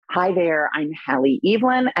Hi there, I'm Hallie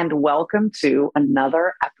Evelyn, and welcome to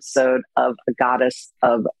another episode of A Goddess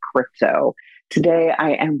of Crypto. Today,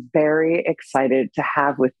 I am very excited to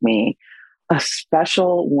have with me a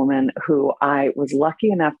special woman who I was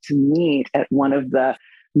lucky enough to meet at one of the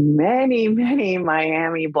many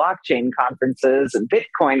Miami blockchain conferences and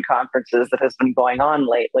Bitcoin conferences that has been going on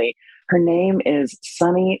lately. Her name is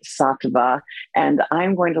Sunny Satva, and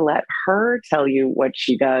I'm going to let her tell you what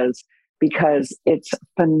she does because it's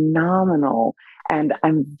phenomenal. And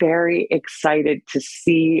I'm very excited to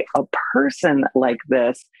see a person like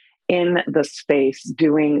this in the space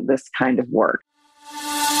doing this kind of work.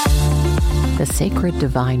 The sacred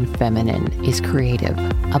divine feminine is creative,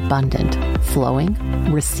 abundant, flowing,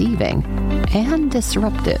 receiving, and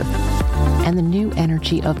disruptive. And the new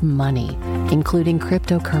energy of money, including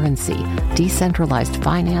cryptocurrency, decentralized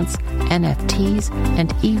finance, NFTs,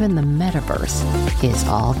 and even the metaverse, is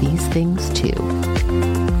all these things too.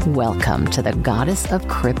 Welcome to the Goddess of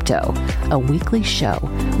Crypto, a weekly show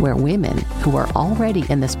where women who are already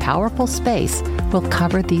in this powerful space will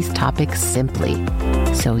cover these topics simply,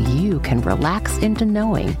 so you can relax into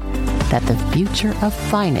knowing that the future of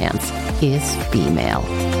finance is female.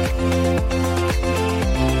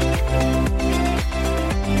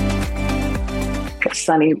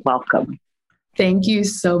 Sunny, welcome. Thank you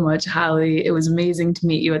so much, Hallie. It was amazing to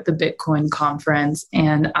meet you at the Bitcoin conference,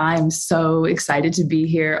 and I'm so excited to be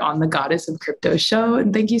here on the Goddess of Crypto show,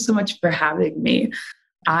 and thank you so much for having me.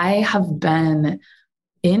 I have been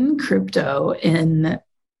in crypto in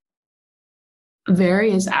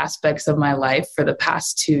various aspects of my life for the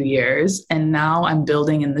past 2 years, and now I'm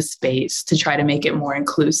building in the space to try to make it more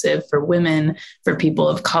inclusive for women, for people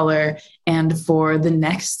of color, and for the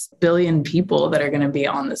next billion people that are going to be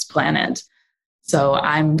on this planet. So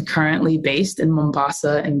I'm currently based in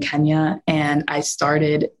Mombasa in Kenya, and I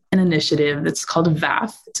started an initiative that's called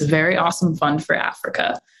VAF. It's a very awesome fund for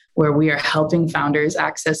Africa, where we are helping founders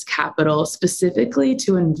access capital specifically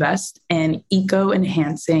to invest in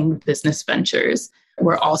eco-enhancing business ventures.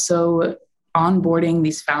 We're also onboarding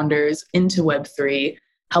these founders into Web3,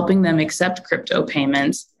 helping them accept crypto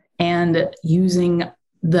payments, and using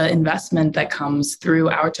the investment that comes through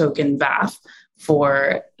our token VAF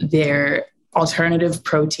for their alternative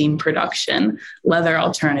protein production, leather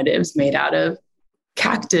alternatives made out of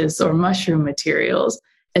cactus or mushroom materials,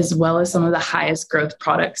 as well as some of the highest growth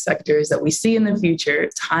product sectors that we see in the future,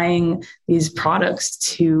 tying these products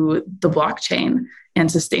to the blockchain and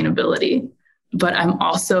sustainability. But I'm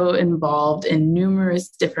also involved in numerous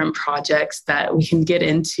different projects that we can get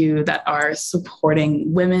into that are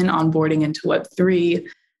supporting women onboarding into Web3,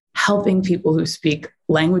 helping people who speak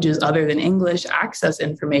languages other than English access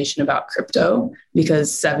information about crypto,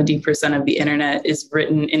 because 70% of the internet is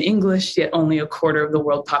written in English, yet only a quarter of the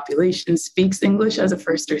world population speaks English as a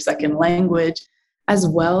first or second language, as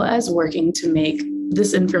well as working to make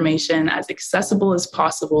this information as accessible as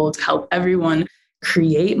possible to help everyone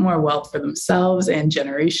create more wealth for themselves and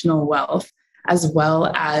generational wealth, as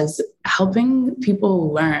well as helping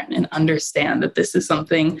people learn and understand that this is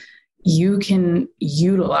something you can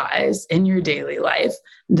utilize in your daily life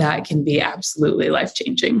that can be absolutely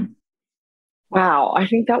life-changing. Wow, I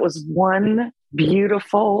think that was one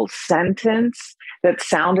beautiful sentence that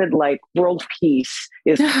sounded like world peace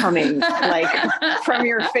is coming like from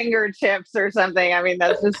your fingertips or something. I mean,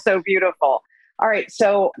 that's just so beautiful. All right,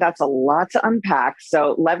 so that's a lot to unpack.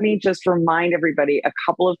 So let me just remind everybody a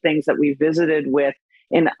couple of things that we visited with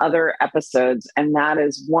in other episodes. And that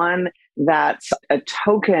is one, that a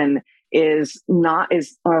token is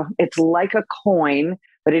it's like a coin,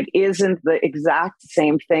 but it isn't the exact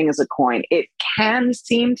same thing as a coin. It can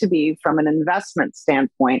seem to be from an investment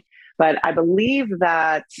standpoint, but I believe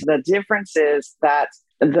that the difference is that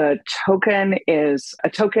a token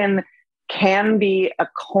can be a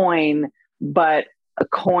coin, but a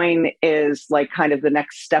coin is like kind of the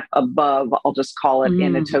next step above, I'll just call it,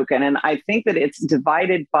 in a token. And I think that it's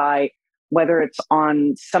divided by whether it's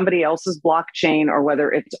on somebody else's blockchain or whether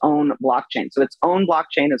it's own blockchain. So its own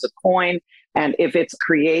blockchain is a coin. And if it's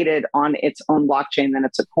created on its own blockchain, then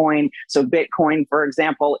it's a coin. So Bitcoin, for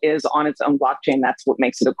example, is on its own blockchain. That's what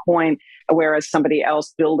makes it a coin. Whereas somebody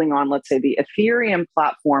else building on, let's say, the Ethereum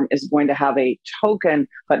platform is going to have a token,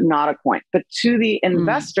 but not a coin. But to the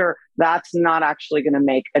investor, that's not actually going to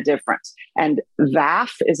make a difference. And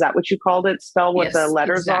VAF, is that what you called it? Spell what the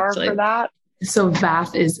letters are for that? So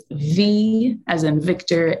VAF is V as in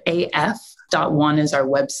Victor, AF.1 is our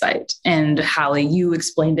website. And Hallie, you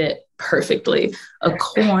explained it perfectly. A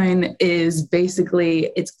coin is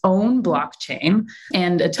basically its own blockchain,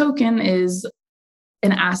 and a token is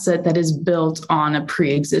an asset that is built on a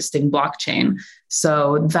pre-existing blockchain.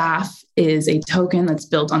 So VAF is a token that's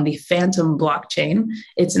built on the Phantom blockchain.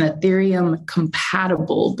 It's an Ethereum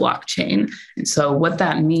compatible blockchain. And so what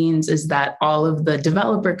that means is that all of the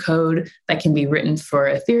developer code that can be written for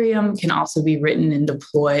Ethereum can also be written and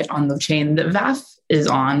deployed on the chain that VAF is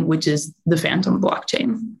on, which is the Phantom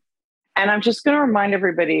blockchain. And I'm just going to remind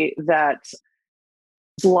everybody that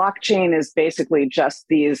blockchain is basically just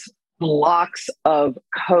these blocks of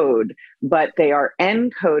code, but they are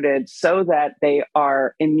encoded so that they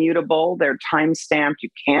are immutable. They're time-stamped. You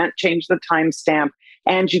can't change the timestamp,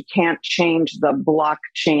 and you can't change the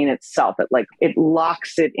blockchain itself. It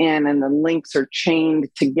locks it in, and the links are chained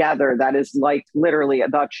together. That is like literally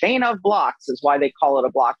the chain of blocks is why they call it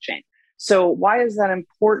a blockchain. So why is that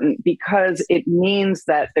important? Because it means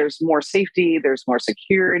that there's more safety, there's more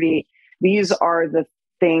security. These are the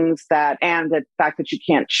things and the fact that you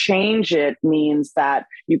can't change it means that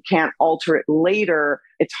you can't alter it later.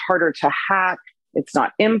 It's harder to hack. It's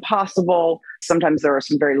not impossible. Sometimes there are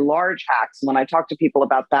some very large hacks. And when I talk to people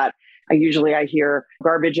about that, I hear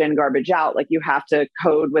garbage in, garbage out. Like you have to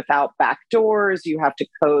code without backdoors. You have to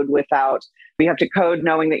code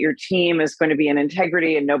knowing that your team is going to be in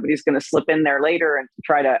integrity and nobody's going to slip in there later and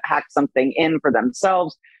try to hack something in for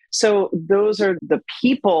themselves. So the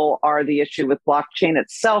people are the issue with blockchain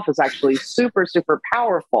itself is actually super, super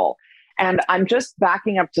powerful. And I'm just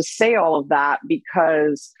backing up to say all of that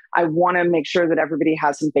because I want to make sure that everybody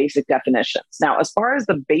has some basic definitions. Now, as far as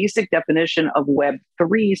the basic definition of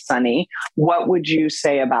Web3, Sunny, what would you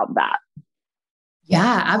say about that?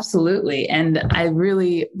 Yeah, absolutely. And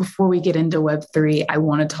before we get into Web3, I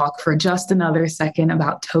want to talk for just another second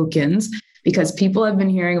about tokens, because people have been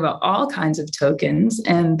hearing about all kinds of tokens.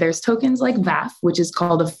 And there's tokens like VAF, which is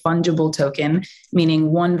called a fungible token,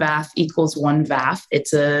 meaning one VAF equals one VAF.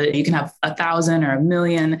 You can have 1,000 or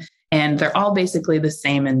 1,000,000, and they're all basically the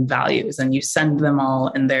same in values. And you send them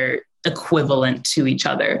all and they're equivalent to each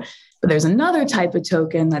other. But there's another type of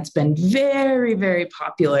token that's been very, very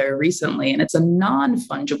popular recently, and it's a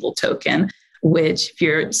non-fungible token, which if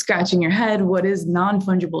you're scratching your head, what is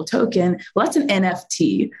non-fungible token? Well, that's an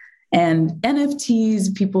NFT. And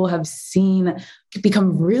NFTs, people have seen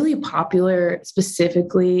become really popular,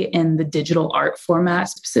 specifically in the digital art format,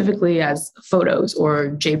 specifically as photos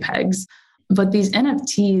or JPEGs. But these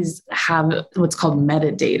NFTs have what's called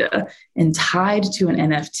metadata, and tied to an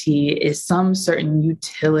NFT is some certain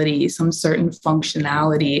utility, some certain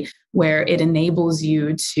functionality where it enables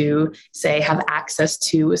you to, say, have access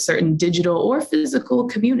to a certain digital or physical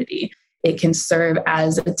community. It can serve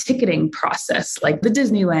as a ticketing process, like the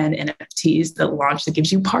Disneyland NFTs that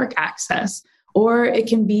gives you park access. Or it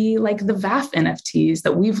can be like the VAF NFTs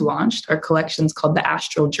that we've launched, our collections called the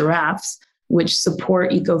Astral Giraffes, which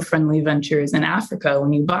support eco-friendly ventures in Africa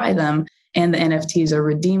when you buy them. And the NFTs are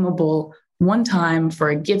redeemable one time for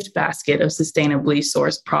a gift basket of sustainably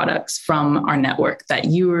sourced products from our network that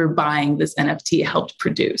you are buying this NFT helped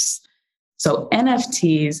produce. So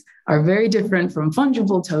NFTs are very different from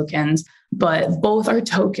fungible tokens, but both are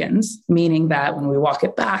tokens, meaning that when we walk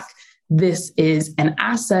it back, this is an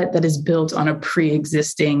asset that is built on a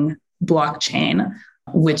pre-existing blockchain,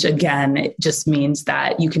 which again, it just means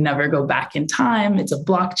that you can never go back in time. It's a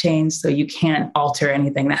blockchain, so you can't alter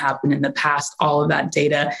anything that happened in the past. All of that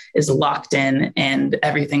data is locked in, and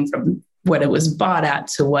everything from what it was bought at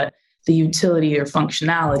to what the utility or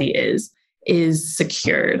functionality is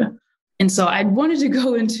secured. And so I wanted to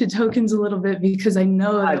go into tokens a little bit because I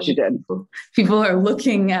know that people are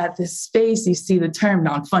looking at this space. You see the term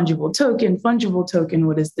non-fungible token,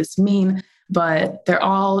 what does this mean? But they're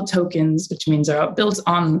all tokens, which means they're built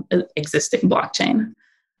on an existing blockchain.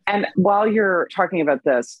 And while you're talking about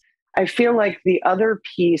this, I feel like the other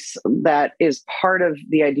piece that is part of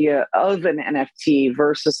the idea of an NFT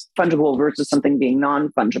versus fungible versus something being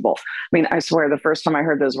non-fungible. I mean, I swear the first time I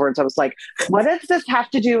heard those words, I was like, what does this have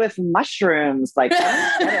to do with mushrooms? Like,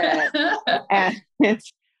 I don't get it.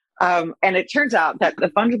 And it turns out that the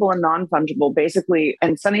fungible and non-fungible basically,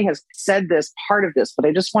 and Sunny has said this, part of this, but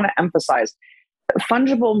I just want to emphasize,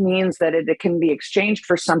 fungible means that it can be exchanged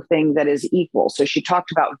for something that is equal. So she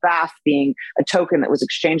talked about VAF being a token that was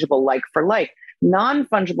exchangeable like for like.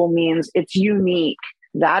 Non-fungible means it's unique.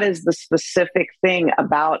 That is the specific thing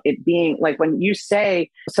about it being like when you say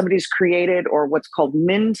somebody's created or what's called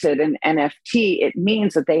minted an NFT, it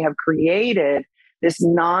means that they have created this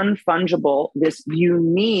non-fungible, this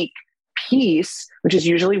unique piece, which is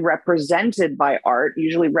usually represented by art,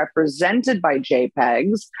 usually represented by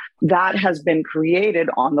JPEGs, that has been created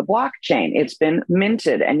on the blockchain. It's been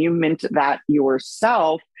minted, and you mint that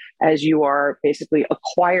yourself as you are basically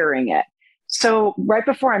acquiring it. So right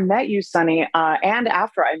before I met you, Sunny, and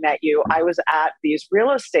after I met you, I was at these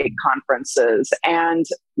real estate conferences, and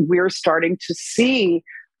we're starting to see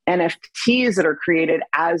NFTs that are created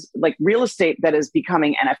as like real estate that is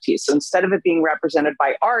becoming NFTs. So instead of it being represented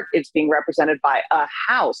by art, it's being represented by a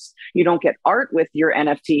house. You don't get art with your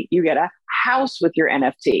NFT, you get a house with your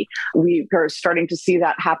NFT. We are starting to see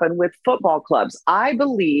that happen with football clubs. I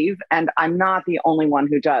believe, and I'm not the only one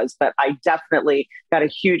who does, but I definitely got a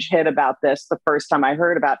huge hit about this the first time I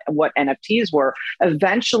heard about what NFTs were.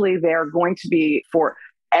 Eventually, they're going to be for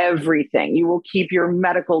everything. You will keep your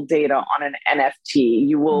medical data on an NFT,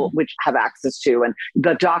 you will, which have access to, and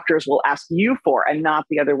the doctors will ask you for, and not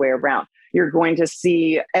the other way around. You're going to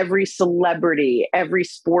see every celebrity, every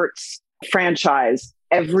sports franchise,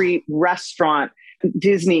 every restaurant.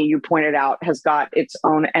 Disney, you pointed out, has got its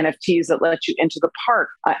own NFTs that let you into the park.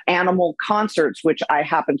 Animal concerts, which I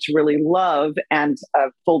happen to really love, and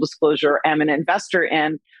full disclosure, am an investor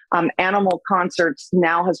in. Animal concerts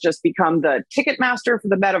now has just become the Ticketmaster for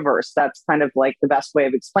the metaverse. That's kind of like the best way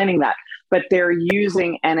of explaining that. But they're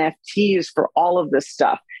using NFTs for all of this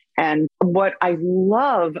stuff. And what I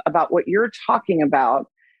love about what you're talking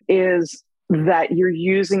about is that you're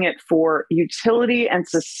using it for utility and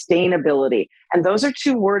sustainability. And those are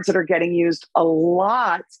two words that are getting used a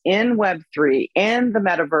lot in Web3, in the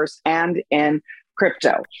metaverse, and in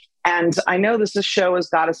crypto. And I know this show is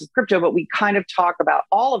Goddess of Crypto, but we kind of talk about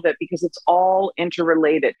all of it because it's all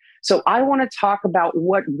interrelated. So I want to talk about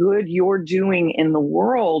what good you're doing in the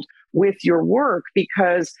world with your work,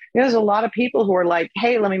 because there's a lot of people who are like,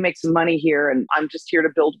 hey, let me make some money here, and I'm just here to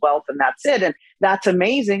build wealth, and that's it. And that's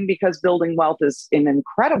amazing, because building wealth is an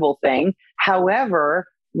incredible thing. However,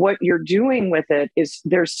 what you're doing with it is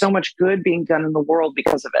there's so much good being done in the world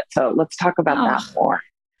because of it. So let's talk about that more.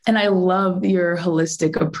 And I love your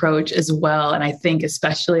holistic approach as well. And I think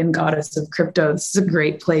especially in Goddess of Crypto, this is a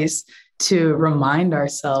great place to remind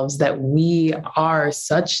ourselves that we are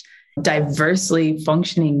such diversely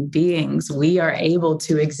functioning beings. We are able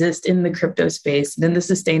to exist in the crypto space, and in the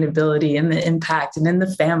sustainability, and the impact, and in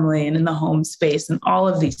the family, and in the home space, and all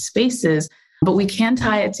of these spaces. But we can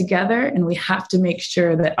tie it together, and we have to make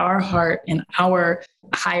sure that our heart and our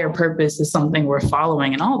higher purpose is something we're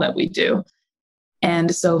following in all that we do.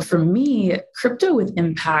 And so for me, crypto with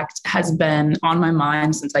impact has been on my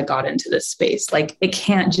mind since I got into this space. Like, it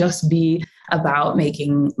can't just be about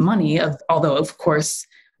making money, although of course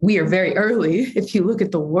we are very early. If you look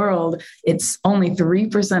at the world, it's only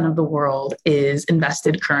 3% of the world is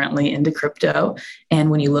invested currently into crypto.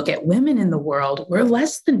 And when you look at women in the world, we're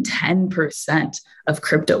less than 10% of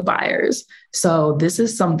crypto buyers. So this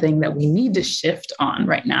is something that we need to shift on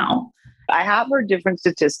right now. I have heard different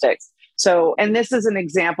statistics. So, and this is an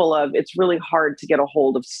example of it's really hard to get a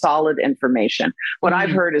hold of solid information. What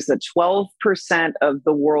I've heard is that 12% of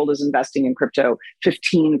the world is investing in crypto,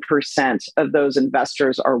 15% of those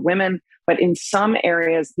investors are women. But in some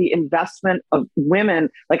areas, the investment of women,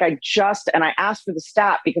 like I asked for the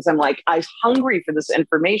stat because I'm like, I was hungry for this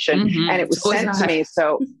information, and it was sent to me.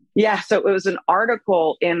 So it was an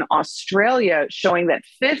article in Australia showing that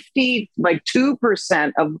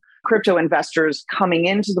 2% of crypto investors coming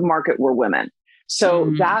into the market were women.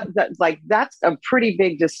 So that's a pretty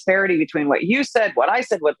big disparity between what you said, what I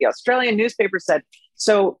said, what the Australian newspaper said.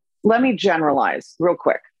 So let me generalize real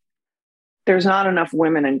quick. There's not enough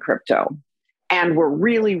women in crypto. And we're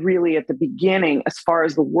really, really at the beginning as far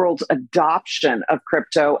as the world's adoption of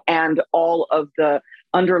crypto and all of the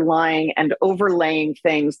underlying and overlaying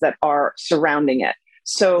things that are surrounding it.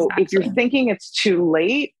 So if you're thinking it's too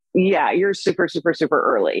late, yeah, you're super, super, super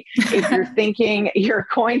early. If you're thinking you're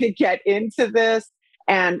going to get into this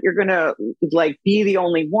and you're going to be the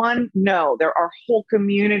only one, no, there are whole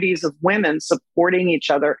communities of women supporting each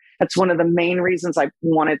other. That's one of the main reasons I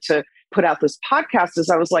wanted to put out this podcast is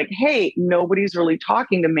I was like, hey, nobody's really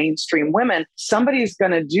talking to mainstream women. Somebody's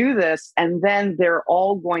going to do this, and then they're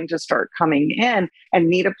all going to start coming in and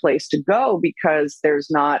need a place to go because there's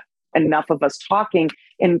not enough of us talking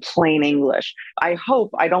in plain English. I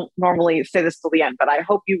hope, I don't normally say this till the end, but I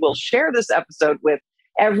hope you will share this episode with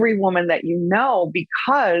every woman that you know,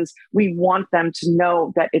 because we want them to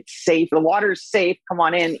know that it's safe. The water's safe. Come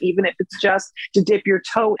on in, even if it's just to dip your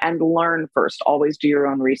toe and learn first. Always do your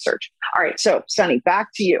own research. All right. So Sunny, back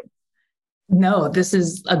to you. No, this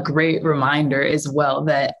is a great reminder as well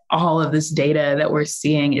that all of this data that we're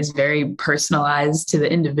seeing is very personalized to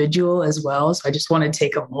the individual as well. So I just want to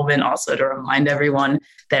take a moment also to remind everyone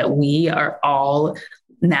that we are all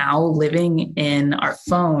now living in our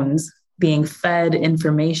phones being fed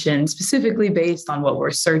information specifically based on what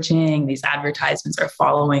we're searching. These advertisements are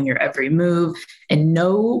following your every move, and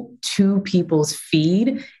no two people's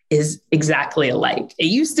feed is exactly alike. It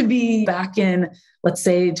used to be back in, let's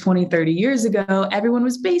say 20, 30 years ago, everyone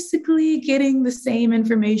was basically getting the same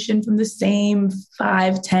information from the same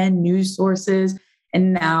 5, 10 news sources.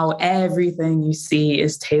 And now everything you see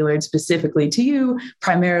is tailored specifically to you,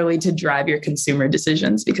 primarily to drive your consumer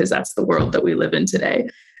decisions, because that's the world that we live in today.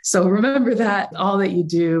 So remember that all that you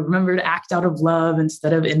do, remember to act out of love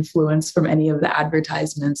instead of influence from any of the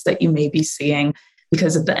advertisements that you may be seeing.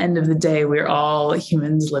 Because at the end of the day, we're all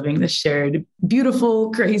humans living this shared, beautiful,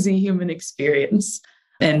 crazy human experience.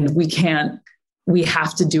 And we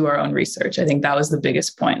have to do our own research. I think that was the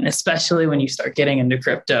biggest point. And especially when you start getting into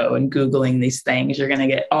crypto and Googling these things, you're going to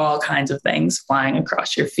get all kinds of things flying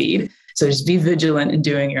across your feed. So just be vigilant in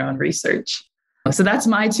doing your own research. So that's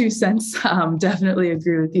my 2 cents. Definitely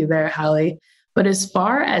agree with you there, Hallie. But as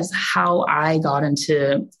far as how I got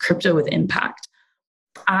into crypto with impact,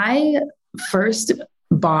 I first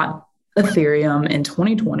bought Ethereum in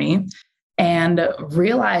 2020 and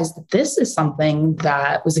realized that this is something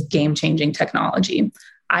that was a game-changing technology.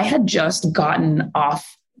 I had just gotten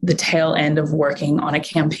off the tail end of working on a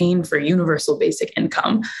campaign for universal basic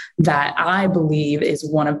income that I believe is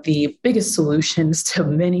one of the biggest solutions to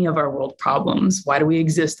many of our world problems. Why do we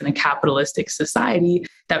exist in a capitalistic society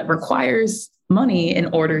that requires money in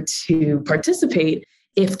order to participate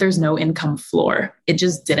if there's no income floor? It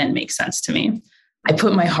just didn't make sense to me. I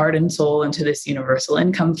put my heart and soul into this universal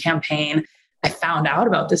income campaign. I found out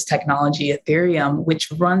about this technology, Ethereum,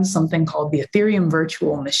 which runs something called the Ethereum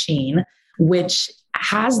virtual machine, which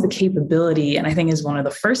has the capability, and I think is one of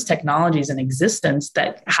the first technologies in existence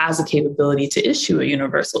that has a capability to issue a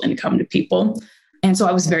universal income to people. And so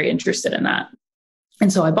I was very interested in that.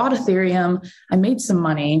 And so I bought Ethereum, I made some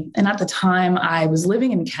money. And at the time I was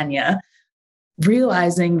living in Kenya,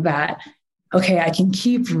 realizing that, okay, I can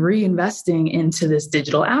keep reinvesting into this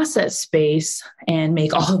digital asset space and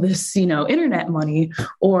make all of this, internet money,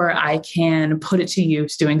 or I can put it to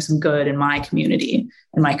use doing some good in my community.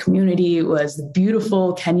 And my community was the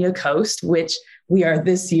beautiful Kenya coast, which we are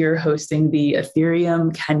this year hosting the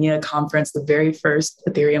Ethereum Kenya conference, the very first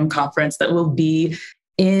Ethereum conference that will be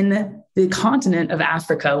in the continent of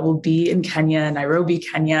Africa. Will be in Kenya, Nairobi,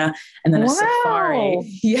 Kenya, and then a safari.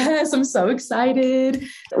 Yes, I'm so excited.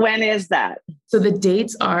 When is that? So the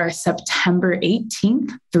dates are September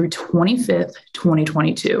 18th through 25th,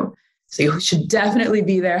 2022. So you should definitely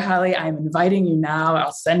be there, Hallie. I'm inviting you now.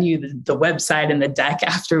 I'll send you the website and the deck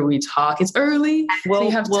after we talk. It's early.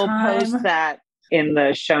 We'll post that in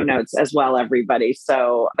the show notes as well, everybody.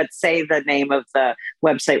 So, but say the name of the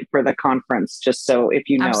website for the conference, just so if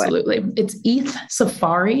you know Absolutely. it. It's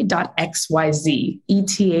ethsafari.xyz,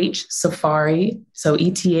 ETH Safari. So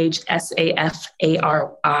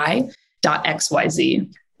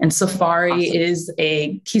ETHSAFARI.xyz. And safari is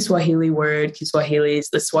a Kiswahili word. Kiswahili is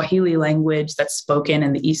the Swahili language that's spoken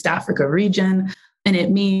in the East Africa region, and it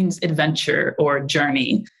means adventure or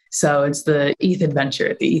journey. So it's the ETH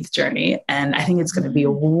adventure, the ETH journey. And I think it's going to be a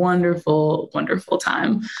wonderful, wonderful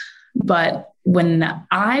time. But when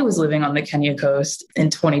I was living on the Kenya coast in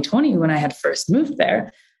 2020, when I had first moved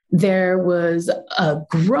there was a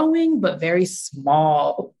growing but very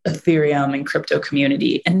small Ethereum and crypto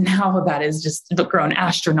community. And now that is just grown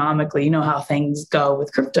astronomically. You know how things go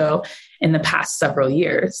with crypto in the past several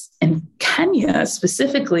years. And Kenya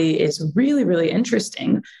specifically is really, really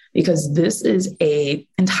interesting because this is an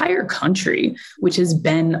entire country which has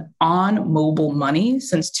been on mobile money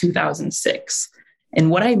since 2006. And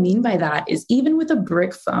what I mean by that is even with a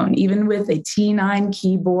brick phone, even with a T9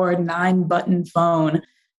 keyboard, 9-button phone,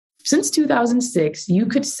 since 2006, you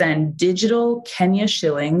could send digital Kenya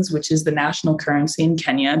shillings, which is the national currency in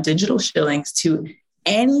Kenya, digital shillings to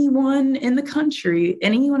anyone in the country,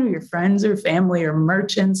 any one of your friends or family or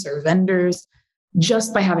merchants or vendors,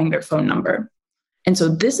 just by having their phone number. And so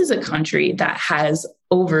this is a country that has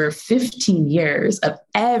over 15 years of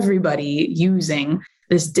everybody using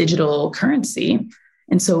this digital currency.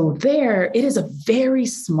 And so there, it is a very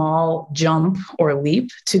small jump or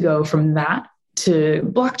leap to go from that to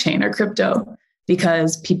blockchain or crypto,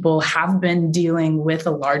 because people have been dealing with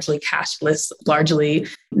a largely cashless, largely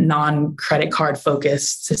non-credit card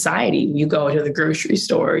focused society. You go to the grocery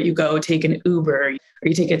store, you go take an Uber, or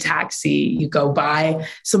you take a taxi, you go buy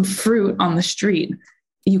some fruit on the street.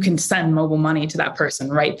 You can send mobile money to that person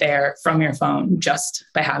right there from your phone just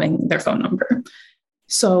by having their phone number.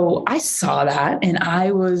 So I saw that and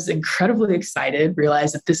I was incredibly excited,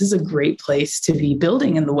 realized that this is a great place to be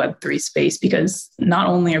building in the Web3 space because not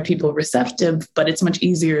only are people receptive, but it's much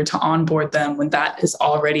easier to onboard them when that is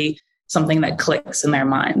already something that clicks in their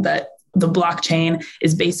mind, that the blockchain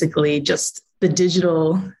is basically just the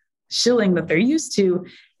digital shilling that they're used to,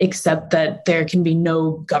 except that there can be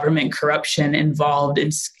no government corruption involved in,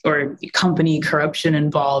 or company corruption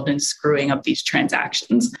involved in screwing up these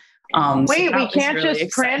transactions. Wait, we can't really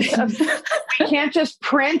just print. We can't just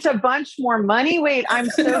print a bunch more money. Wait, I'm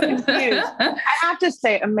so confused. I have to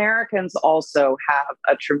say, Americans also have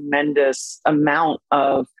a tremendous amount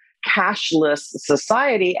of cashless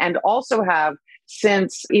society, and also have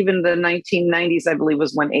since even the 1990s, I believe,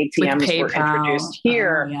 was when ATMs were introduced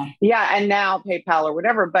here. Yeah, and now PayPal or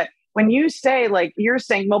whatever. But when you say, like, you're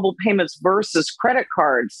saying mobile payments versus credit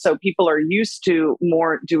cards, so people are used to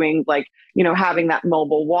more doing, like, you know, having that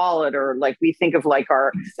mobile wallet, or like we think of like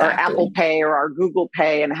our Apple Pay or our Google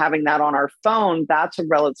Pay and having that on our phone. That's a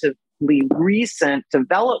relatively recent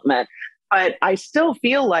development. But I still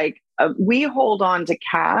feel like we hold on to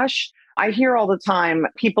cash. I hear all the time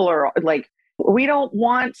people are like, we don't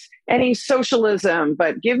want any socialism,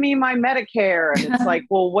 but give me my Medicare. And it's like,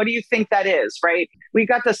 well, what do you think that is, right? We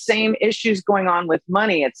got the same issues going on with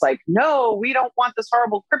money. It's like, no, we don't want this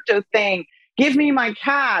horrible crypto thing. Give me my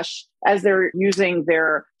cash, as they're using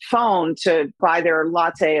their phone to buy their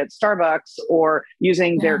latte at Starbucks, or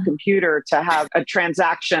using their computer to have a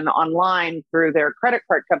transaction online through their credit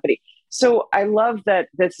card company. So I love that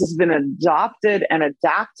this has been adopted and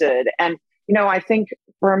adapted. And, you know, I think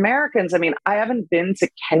for Americans, I mean, I haven't been to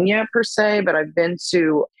Kenya per se, but I've been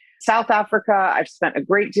to South Africa. I've spent a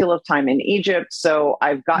great deal of time in Egypt. So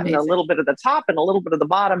I've gotten a little bit of the top and a little bit of the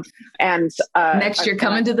bottom. And next you're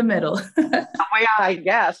coming to the middle. Yeah, I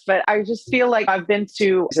guess. But I just feel like I've been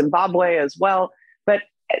to Zimbabwe as well. But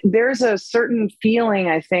there's a certain feeling,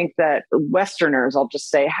 I think, that Westerners, I'll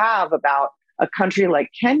just say, have about a country like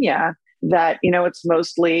Kenya, that, you know, it's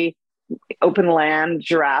mostly open land,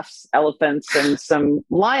 giraffes, elephants, and some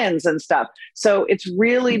lions and stuff. So it's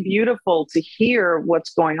really beautiful to hear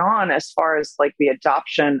what's going on as far as like the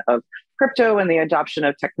adoption of crypto and the adoption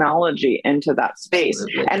of technology into that space.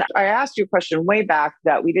 Absolutely. And I asked you a question way back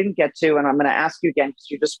that we didn't get to, and I'm going to ask you again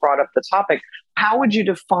because you just brought up the topic. How would you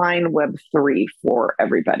define Web3 for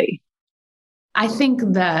everybody? I think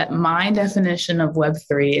that my definition of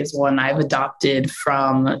Web3 is one I've adopted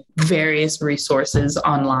from various resources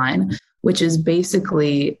online, which is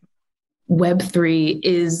basically Web3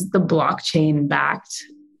 is the blockchain-backed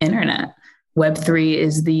internet. Web3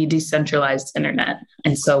 is the decentralized internet.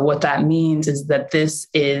 And so what that means is that this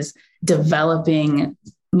is developing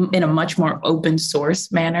in a much more open source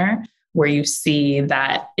manner, where you see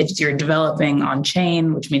that if you're developing on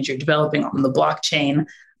chain, which means you're developing on the blockchain,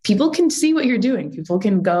 people can see what you're doing. People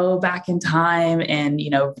can go back in time and, you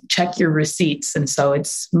know, check your receipts. And so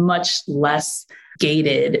it's much less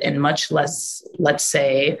gated and much less, let's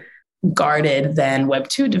say, guarded than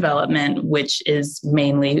Web2 development, which is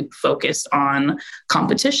mainly focused on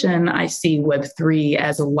competition. I see Web3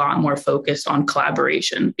 as a lot more focused on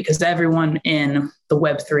collaboration, because everyone in the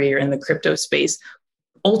Web3 or in the crypto space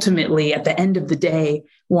ultimately, at the end of the day,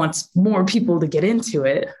 wants more people to get into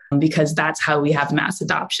it, because that's how we have mass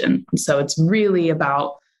adoption. And so it's really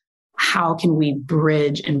about how can we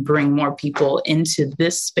bridge and bring more people into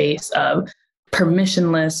this space of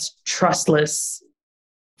permissionless, trustless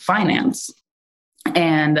finance.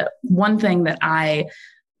 And one thing that I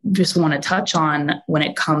just want to touch on when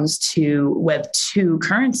it comes to Web2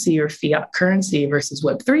 currency or fiat currency versus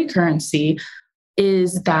Web3 currency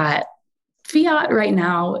is that fiat right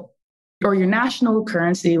now, or your national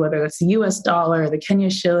currency, whether it's the US dollar, or the Kenya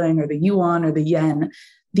shilling, or the yuan, or the yen,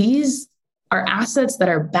 these are assets that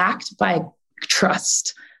are backed by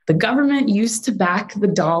trust. The government used to back the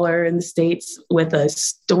dollar in the States with a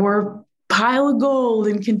store pile of gold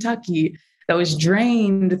in Kentucky that was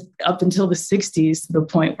drained up until the 60s, to the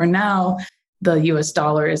point where now the US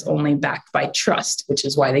dollar is only backed by trust, which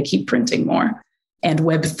is why they keep printing more. And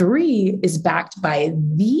Web3 is backed by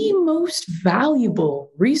the most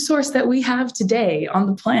valuable resource that we have today on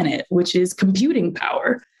the planet, which is computing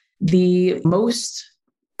power. The most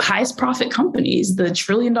highest profit companies, the $1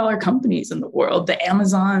 trillion companies in the world, the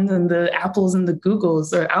Amazons and the Apples and the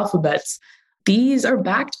Googles or Alphabets, these are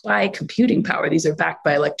backed by computing power. These are backed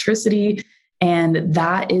by electricity. And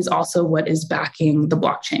that is also what is backing the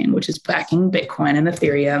blockchain, which is backing Bitcoin and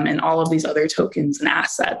Ethereum and all of these other tokens and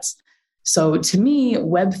assets. So to me,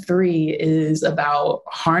 Web3 is about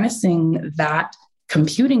harnessing that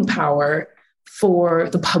computing power for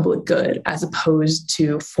the public good, as opposed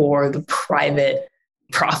to for the private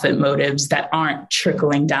profit motives that aren't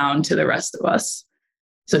trickling down to the rest of us.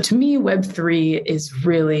 So to me, Web3 is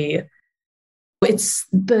really, it's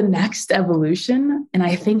the next evolution. And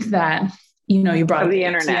I think that, you brought up the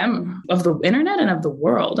internet, of the internet and of the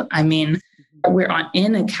world. I mean, we're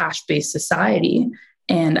in a cash-based society.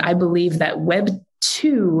 And I believe that Web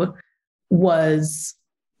 2 was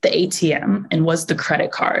the ATM and was the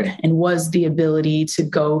credit card and was the ability to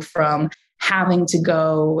go from having to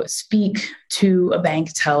go speak to a bank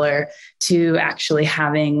teller to actually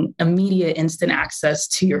having immediate instant access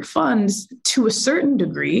to your funds to a certain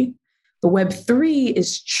degree. The Web3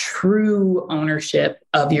 is true ownership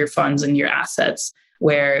of your funds and your assets,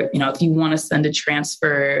 where, if you want to send a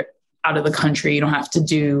transfer out of the country, you don't have to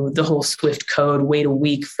do the whole Swift code, wait a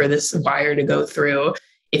week for this wire to go through.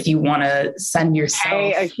 If you want to send yourself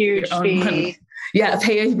pay a huge fee. Money,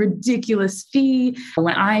 pay a ridiculous fee.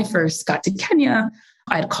 When I first got to Kenya,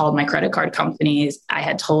 I had called my credit card companies. I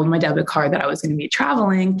had told my debit card that I was going to be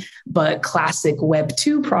traveling, but classic Web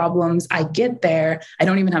 2 problems. I get there. I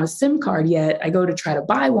don't even have a SIM card yet. I go to try to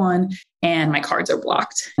buy one and my cards are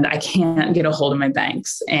blocked and I can't get a hold of my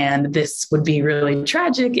banks. And this would be really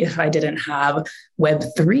tragic if I didn't have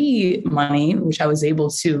Web3 money, which I was able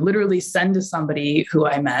to literally send to somebody who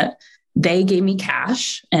I met. They gave me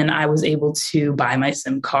cash and I was able to buy my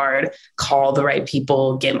SIM card, call the right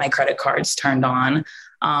people, get my credit cards turned on.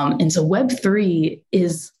 And so Web3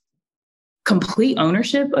 is complete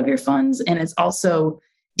ownership of your funds. And it's also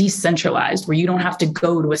decentralized, where you don't have to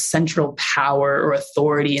go to a central power or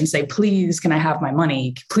authority and say, please, can I have my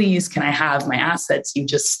money? Please, can I have my assets? You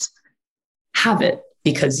just have it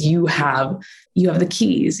because you have the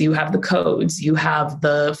keys, you have the codes, you have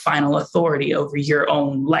the final authority over your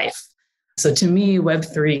own life. So to me,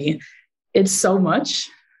 Web3, it's so much,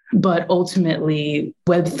 but ultimately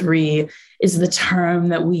Web3 is the term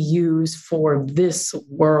that we use for this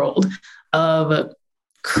world of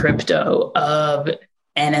crypto, of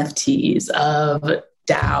NFTs, of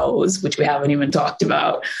DAOs, which we haven't even talked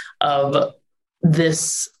about, of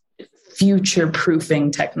this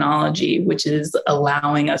future-proofing technology, which is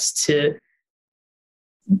allowing us to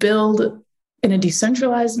build in a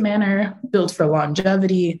decentralized manner, build for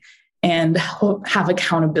longevity, and have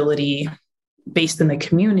accountability based in the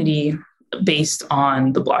community, based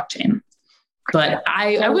on the blockchain. But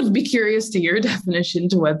I would be curious to your definition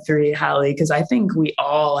to Web3, Hallie, because I think we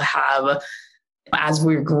all have, as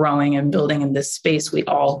we're growing and building in this space, we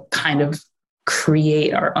all kind of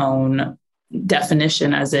create our own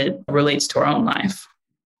definition as it relates to our own life.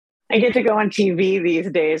 I get to go on TV these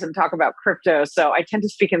days and talk about crypto, so I tend to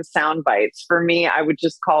speak in sound bites. For me, I would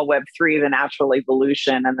just call Web3 the natural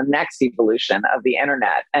evolution and the next evolution of the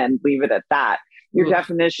internet and leave it at that. Your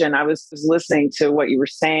definition, I was listening to what you were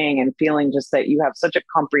saying and feeling just that you have such a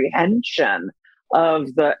comprehension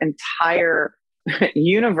of the entire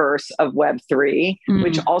universe of Web3,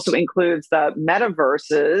 which also includes the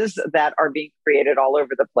metaverses that are being created all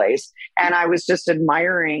over the place. And I was just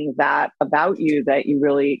admiring that about you, that you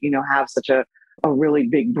really, have such a really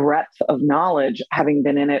big breadth of knowledge, having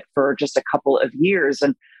been in it for just a couple of years.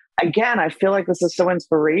 And again, I feel like this is so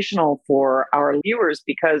inspirational for our viewers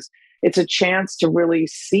because it's a chance to really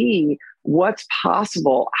see what's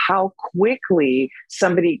possible, how quickly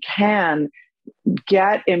somebody can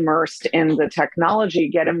get immersed in the technology,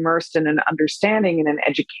 get immersed in an understanding and an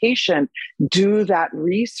education, do that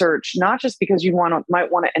research, not just because you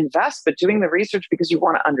might want to invest, but doing the research because you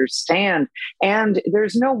want to understand. And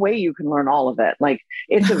there's no way you can learn all of it. Like,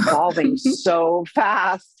 it's evolving so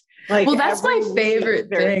fast. Well, that's my favorite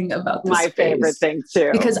thing about this space. Favorite thing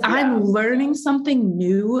too. Because I'm learning something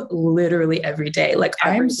new literally every day. Like,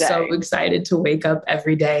 I'm so excited to wake up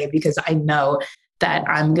every day because I know that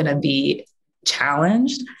I'm going to be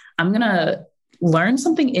challenged. I'm going to learn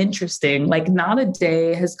something interesting. Like, not a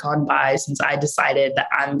day has gone by since I decided that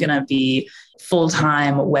I'm going to be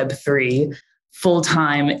full-time Web3,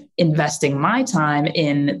 full-time investing my time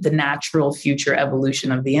in the natural future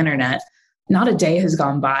evolution of the internet. Not a day has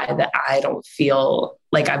gone by that I don't feel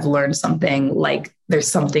like I've learned something, like there's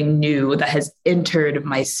something new that has entered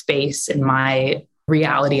my space and my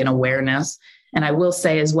reality and awareness. And I will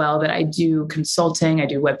say as well that I do consulting. I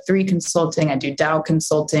do Web3 consulting. I do DAO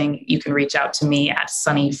consulting. You can reach out to me at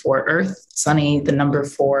Sunny for Earth, Sunny, the number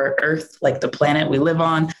 4 Earth, like the planet we live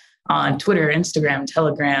on Twitter, Instagram,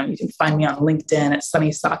 Telegram. You can find me on LinkedIn at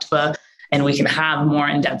Sunny Satva, and we can have more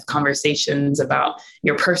in-depth conversations about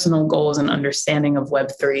your personal goals and understanding of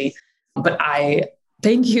Web3. But I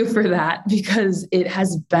thank you for that, because it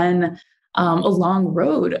has been a long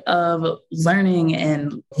road of learning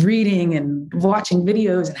and reading and watching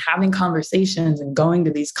videos and having conversations and going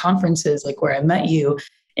to these conferences like where I met you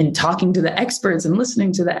and talking to the experts and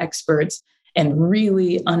listening to the experts and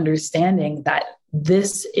really understanding that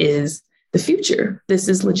this is the future. This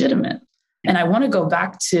is legitimate. And I want to go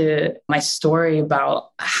back to my story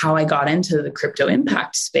about how I got into the crypto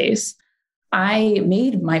impact space. I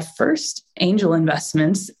made my first angel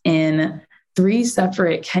investments in 3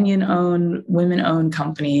 separate Kenyan-owned, women-owned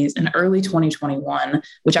companies in early 2021,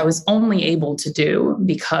 which I was only able to do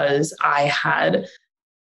because I had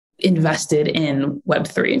invested in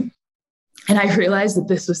Web3. And I realized that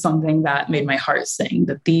this was something that made my heart sing,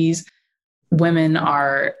 that these women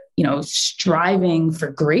are, striving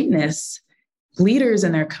for greatness, leaders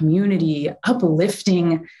in their community,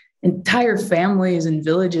 uplifting entire families and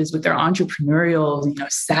villages with their entrepreneurial,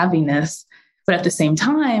 savviness. But at the same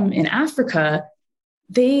time, in Africa,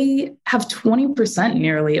 they have 20%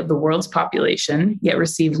 nearly of the world's population, yet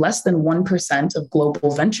receive less than 1% of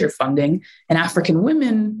global venture funding. And African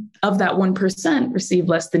women of that 1% receive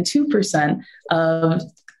less than 2% of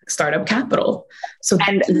startup capital.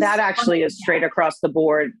 And that actually is straight across the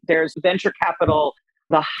board. There's venture capital.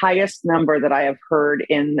 The highest number that I have heard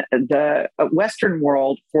in the Western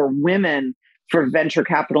world for women for venture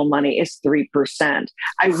capital money is 3%.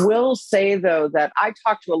 I will say, though, that I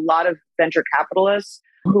talk to a lot of venture capitalists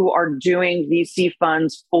who are doing VC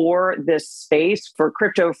funds for this space, for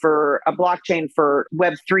crypto, for a blockchain, for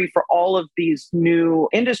Web3, for all of these new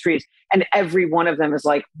industries. And every one of them is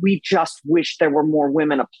like, we just wish there were more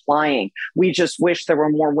women applying. We just wish there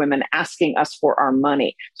were more women asking us for our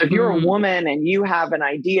money. So if you're a woman and you have an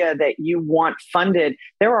idea that you want funded,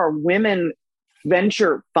 there are women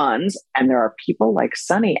venture funds, and there are people like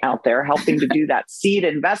Sunny out there helping to do that seed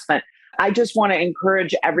investment. I just want to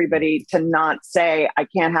encourage everybody to not say, I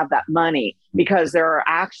can't have that money, because there are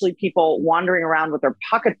actually people wandering around with their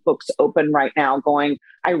pocketbooks open right now going,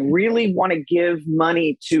 I really want to give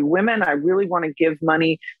money to women. I really want to give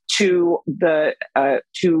money to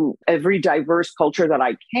to every diverse culture that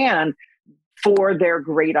I can for their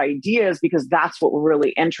great ideas, because that's what we're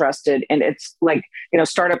really interested in. It's like,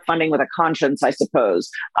 startup funding with a conscience, I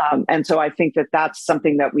suppose. And so I think that that's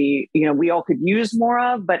something that we all could use more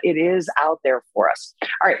of, but it is out there for us.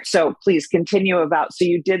 All right. So please continue so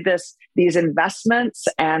you did these investments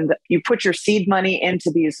and you put your seed money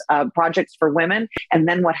into these projects for women. And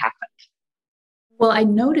then what happened? Well, I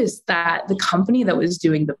noticed that the company that was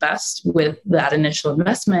doing the best with that initial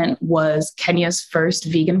investment was Kenya's first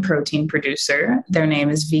vegan protein producer. Their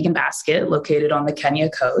name is Vegan Basket, located on the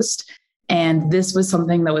Kenya coast. And this was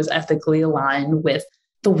something that was ethically aligned with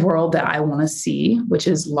the world that I want to see, which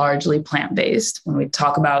is largely plant-based. When we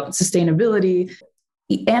talk about sustainability,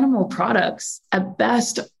 the animal products at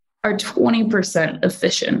best are 20%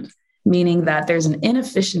 efficient, meaning that there's an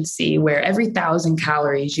inefficiency where every 1,000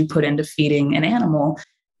 calories you put into feeding an animal,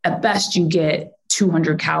 at best you get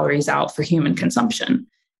 200 calories out for human consumption.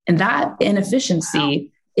 And that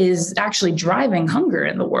inefficiency is actually driving hunger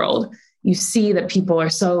in the world. You see that people are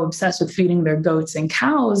so obsessed with feeding their goats and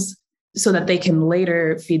cows so that they can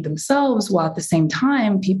later feed themselves, while at the same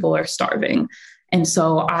time, people are starving. And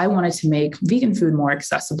so I wanted to make vegan food more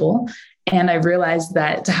accessible. And I realized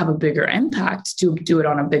that to have a bigger impact, to do it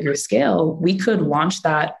on a bigger scale, we could launch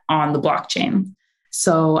that on the blockchain.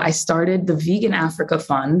 So I started the Vegan Africa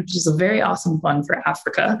Fund, which is a very awesome fund for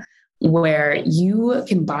Africa, where you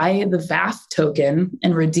can buy the VAF token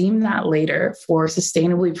and redeem that later for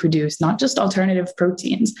sustainably produced, not just alternative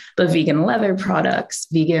proteins, but vegan leather products,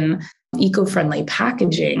 vegan eco-friendly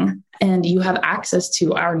packaging, and you have access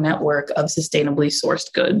to our network of sustainably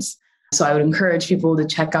sourced goods. So I would encourage people to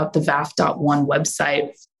check out the VAF.one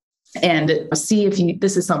website and see if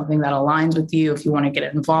this is something that aligns with you, if you want to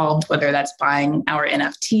get involved, whether that's buying our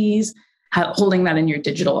NFTs, holding that in your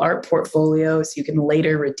digital art portfolio so you can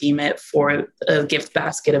later redeem it for a gift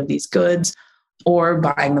basket of these goods, or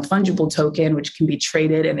buying the fungible token, which can be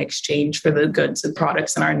traded in exchange for the goods and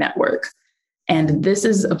products in our network. And this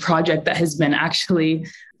is a project that has been actually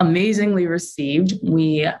amazingly received.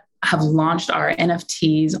 We have launched our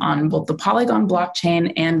NFTs on both the Polygon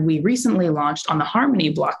blockchain, and we recently launched on the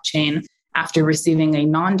Harmony blockchain after receiving a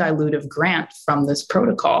non-dilutive grant from this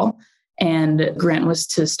protocol. And grant was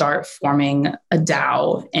to start forming a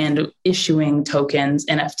DAO and issuing tokens,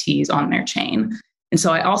 NFTs on their chain. And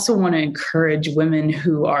so I also want to encourage women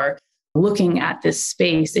who are looking at this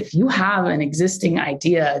space, if you have an existing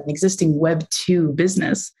idea, an existing Web2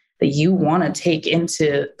 business that you want to take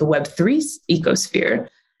into the Web3 ecosphere,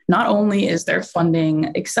 not only is there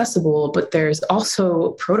funding accessible, but there's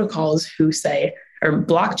also protocols who say, or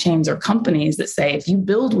blockchains or companies that say, if you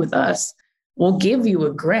build with us, we'll give you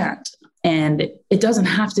a grant. And it doesn't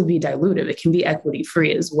have to be dilutive. It can be equity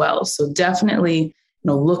free as well. So definitely,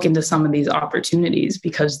 look into some of these opportunities,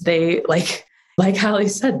 because they, like Hallie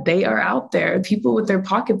said, they are out there, people with their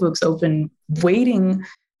pocketbooks open, waiting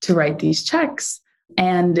to write these checks.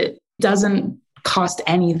 And it doesn't cost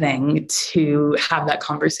anything to have that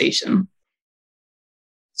conversation.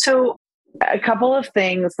 So a couple of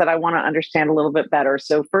things that I want to understand a little bit better.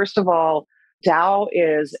 So first of all, DAO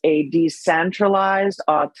is a decentralized,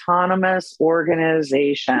 autonomous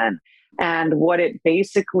organization. And what it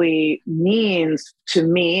basically means to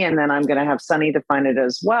me, and then I'm going to have Sunny define it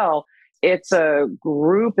as well, it's a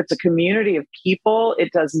group, it's a community of people.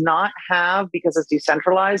 It does not have, because it's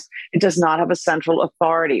decentralized, it does not have a central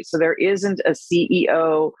authority. So there isn't a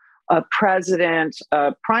CEO, a president,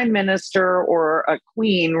 a prime minister, or a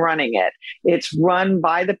queen running it. It's run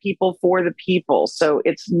by the people for the people. So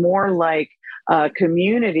it's more like a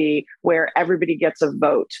community where everybody gets a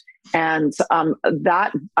vote. And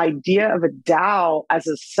that idea of a DAO as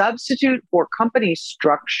a substitute for company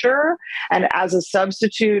structure and as a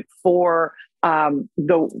substitute for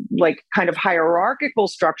the kind of hierarchical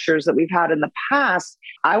structures that we've had in the past,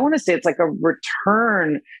 I want to say it's like a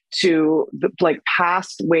return to the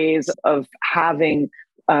past ways of having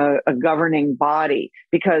a governing body,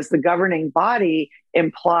 because the governing body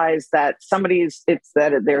implies that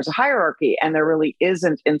there's a hierarchy, and there really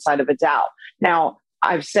isn't inside of a DAO. Now,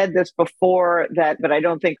 I've said this before, but I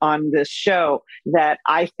don't think on this show, that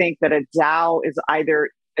I think that a DAO is either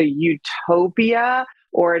a utopia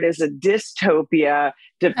or it is a dystopia,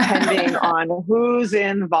 depending on who's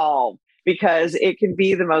involved, because it can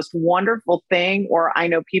be the most wonderful thing. Or I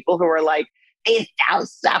know people who are like, these DAOs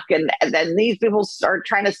suck, and then these people start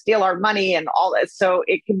trying to steal our money and all that. So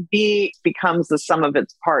it becomes the sum of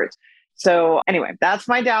its parts. So anyway, that's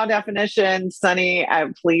my DAO definition. Sunny,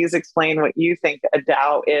 please explain what you think a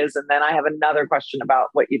DAO is. And then I have another question about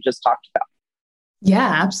what you just talked about.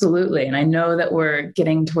 Yeah, absolutely. And I know that we're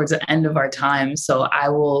getting towards the end of our time, so I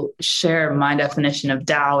will share my definition of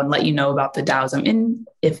DAO and let you know about the DAOs I'm in,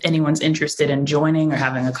 if anyone's interested in joining or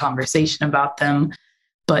having a conversation about them.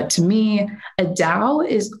 But to me, a DAO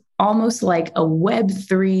is almost like a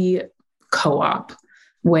Web3 co-op,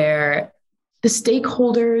 where the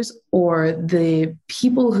stakeholders or the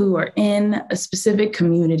people who are in a specific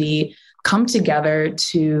community come together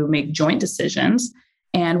to make joint decisions.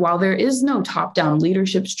 And while there is no top-down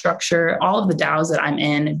leadership structure, all of the DAOs that I'm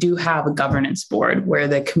in do have a governance board where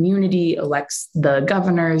the community elects the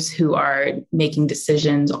governors who are making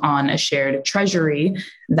decisions on a shared treasury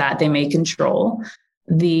that they may control.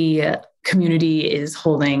 The community is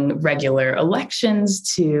holding regular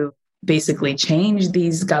elections to basically change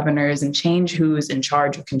these governors and change who's in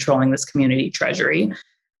charge of controlling this community treasury.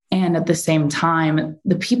 And at the same time,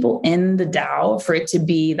 the people in the DAO, for it to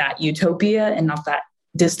be that utopia and not that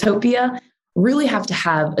dystopia, really have to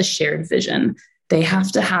have a shared vision. They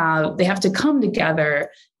have to come together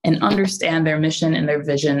and understand their mission and their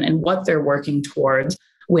vision and what they're working towards,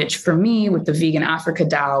 which for me, with the Vegan Africa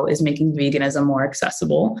DAO, is making veganism more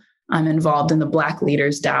accessible. I'm involved in the Black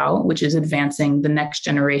Leaders DAO, which is advancing the next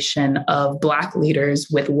generation of Black leaders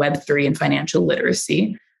with Web3 and financial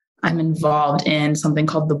literacy. I'm involved in something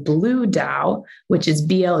called the Blue DAO, which is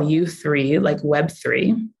BLU3, like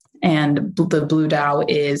Web3. And the Blue DAO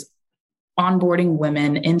is onboarding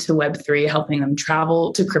women into Web3, helping them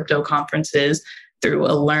travel to crypto conferences through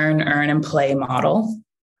a learn, earn, and play model.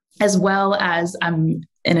 As well as I'm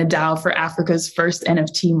in a DAO for Africa's first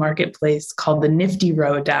NFT marketplace called the Nifty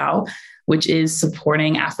Row DAO, which is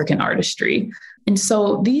supporting African artistry. And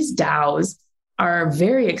so these DAOs are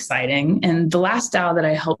very exciting. And the last DAO that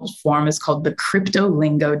I helped form is called the Crypto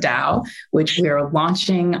Lingo DAO, which we are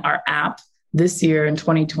launching our app this year in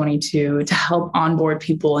 2022 to help onboard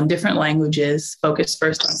people in different languages, focused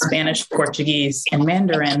first on Spanish, Portuguese, and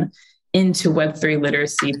Mandarin, into Web3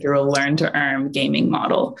 literacy through a learn-to-earn gaming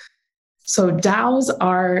model. So DAOs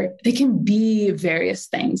they can be various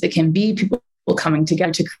things. It can be people coming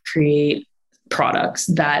together to create products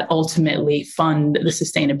that ultimately fund the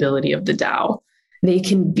sustainability of the DAO. They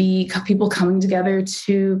can be people coming together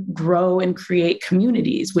to grow and create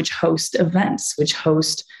communities, which host events, which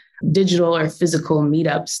host digital or physical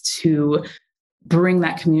meetups to bring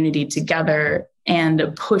that community together and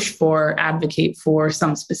advocate for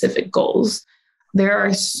some specific goals. There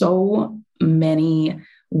are so many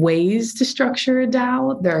ways to structure a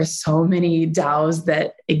DAO. There are so many DAOs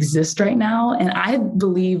that exist right now. And I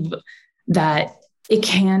believe that it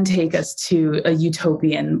can take us to a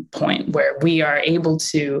utopian point where we are able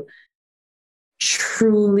to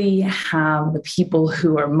truly have the people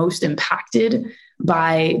who are most impacted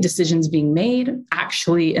by decisions being made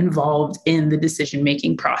actually involved in the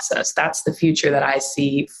decision-making process. That's the future that I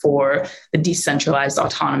see for the decentralized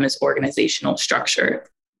autonomous organizational structure.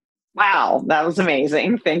 Wow, that was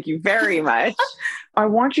amazing. Thank you very much. I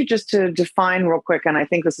want you just to define real quick, and I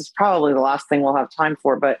think this is probably the last thing we'll have time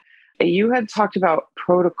for, but you had talked about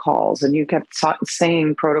protocols and you kept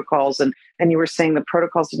saying protocols and you were saying the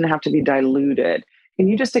protocols didn't have to be diluted. Can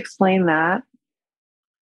you just explain that?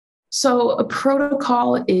 So a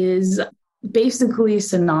protocol is basically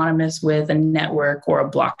synonymous with a network or a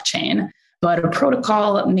blockchain, but a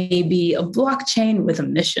protocol may be a blockchain with a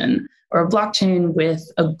mission or a blockchain with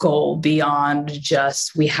a goal beyond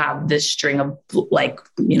just we have this string of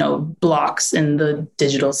blocks in the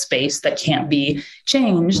digital space that can't be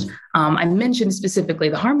changed. I mentioned specifically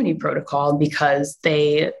the Harmony Protocol because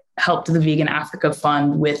they helped the Vegan Africa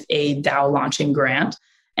Fund with a DAO launching grant.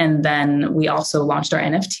 And then we also launched our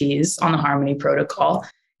NFTs on the Harmony Protocol.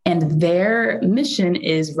 And their mission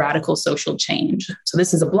is radical social change. So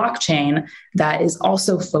this is a blockchain that is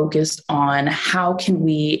also focused on how can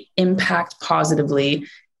we impact positively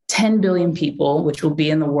 10 billion people, which will be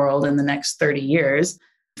in the world in the next 30 years,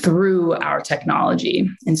 through our technology.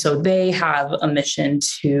 And so they have a mission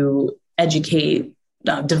to educate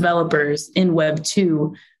developers in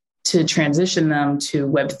Web2 to transition them to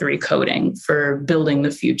Web3 coding for building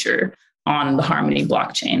the future on the Harmony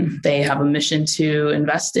blockchain. They have a mission to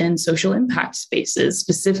invest in social impact spaces.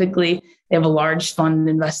 Specifically, they have a large fund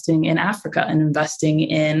investing in Africa and investing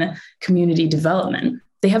in community development.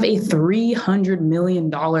 They have a $300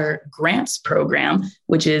 million grants program,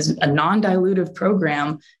 which is a non-dilutive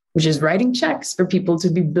program, which is writing checks for people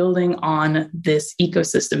to be building on this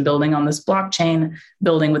ecosystem, building on this blockchain,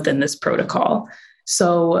 building within this protocol.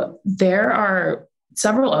 So there are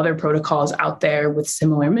several other protocols out there with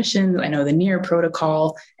similar missions. I know the NEAR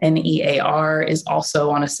protocol and EAR is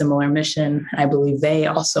also on a similar mission. I believe they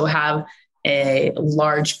also have a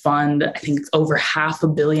large fund, I think over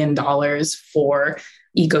 $500 million for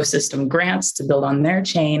ecosystem grants to build on their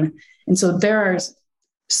chain. And so there are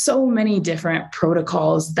so many different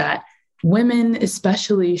protocols that women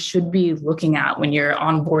especially should be looking at when you're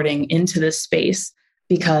onboarding into this space,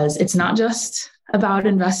 because it's not just about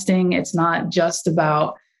investing. It's not just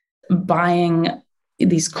about buying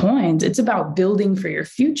these coins. It's about building for your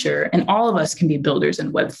future. And all of us can be builders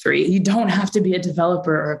in Web3. You don't have to be a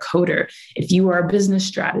developer or a coder. If you are a business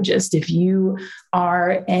strategist, if you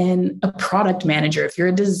are a product manager, if you're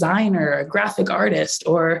a designer, a graphic artist,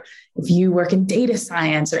 or if you work in data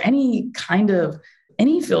science or any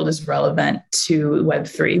field is relevant to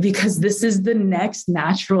Web3, because this is the next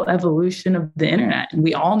natural evolution of the internet, and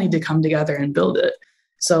we all need to come together and build it.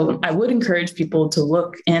 So I would encourage people to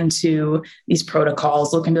look into these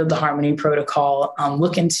protocols, look into the Harmony Protocol,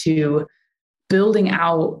 look into building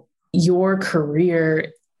out your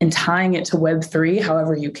career and tying it to Web3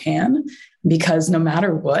 however you can, because no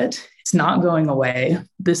matter what, it's not going away.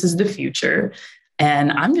 This is the future.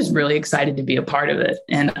 And I'm just really excited to be a part of it.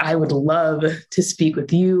 And I would love to speak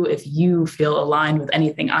with you if you feel aligned with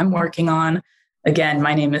anything I'm working on. Again,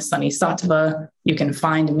 my name is Sunny Satva. You can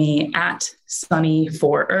find me at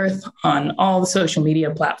Sunny4Earth on all the social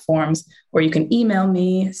media platforms, or you can email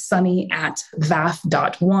me,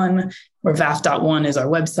 sunny@vaf.one, where vaf.one is our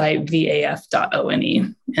website,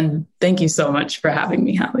 vaf.one. And thank you so much for having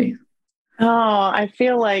me, Hallie. Oh, I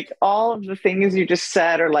feel like all of the things you just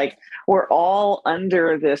said are like, we're all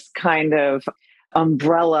under this kind of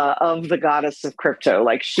umbrella of the goddess of crypto.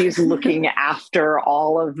 Like she's looking after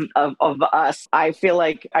all of us. I feel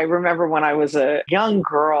like I remember when I was a young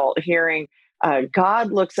girl hearing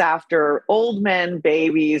God looks after old men,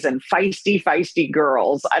 babies, and feisty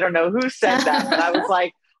girls. I don't know who said that, but I was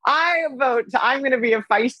like, I'm going to be a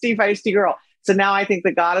feisty girl. So now I think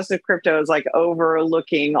the goddess of crypto is like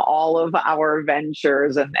overlooking all of our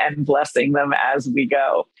ventures and blessing them as we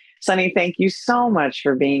go. Sunny, thank you so much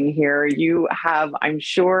for being here. You have, I'm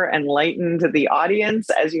sure, enlightened the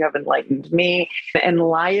audience as you have enlightened me,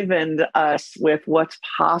 enlivened us with what's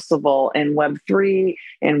possible in Web3,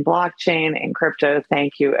 in blockchain, in crypto.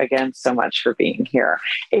 Thank you again so much for being here.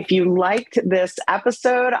 If you liked this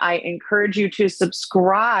episode, I encourage you to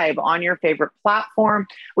subscribe on your favorite platform.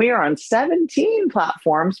 We are on 17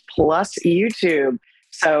 platforms plus YouTube.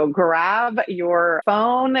 So grab your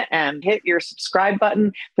phone and hit your subscribe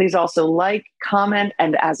button. Please also like, comment,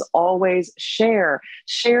 and as always, share.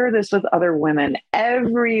 Share this with other women.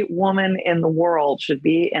 Every woman in the world should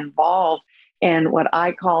be involved in what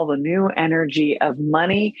I call the new energy of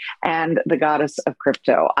money and the goddess of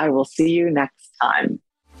crypto. I will see you next time.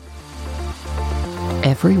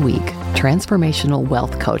 Every week, transformational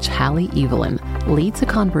wealth coach Hallie Evelyn leads a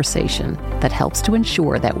conversation that helps to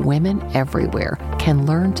ensure that women everywhere can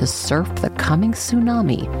learn to surf the coming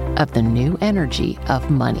tsunami of the new energy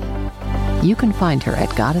of money. You can find her at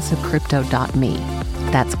goddessofcrypto.me.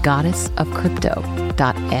 That's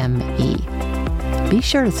goddessofcrypto.me. Be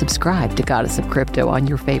sure to subscribe to Goddess of Crypto on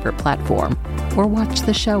your favorite platform or watch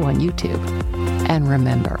the show on YouTube. And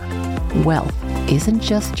remember, wealth isn't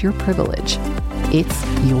just your privilege, it's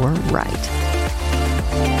your right.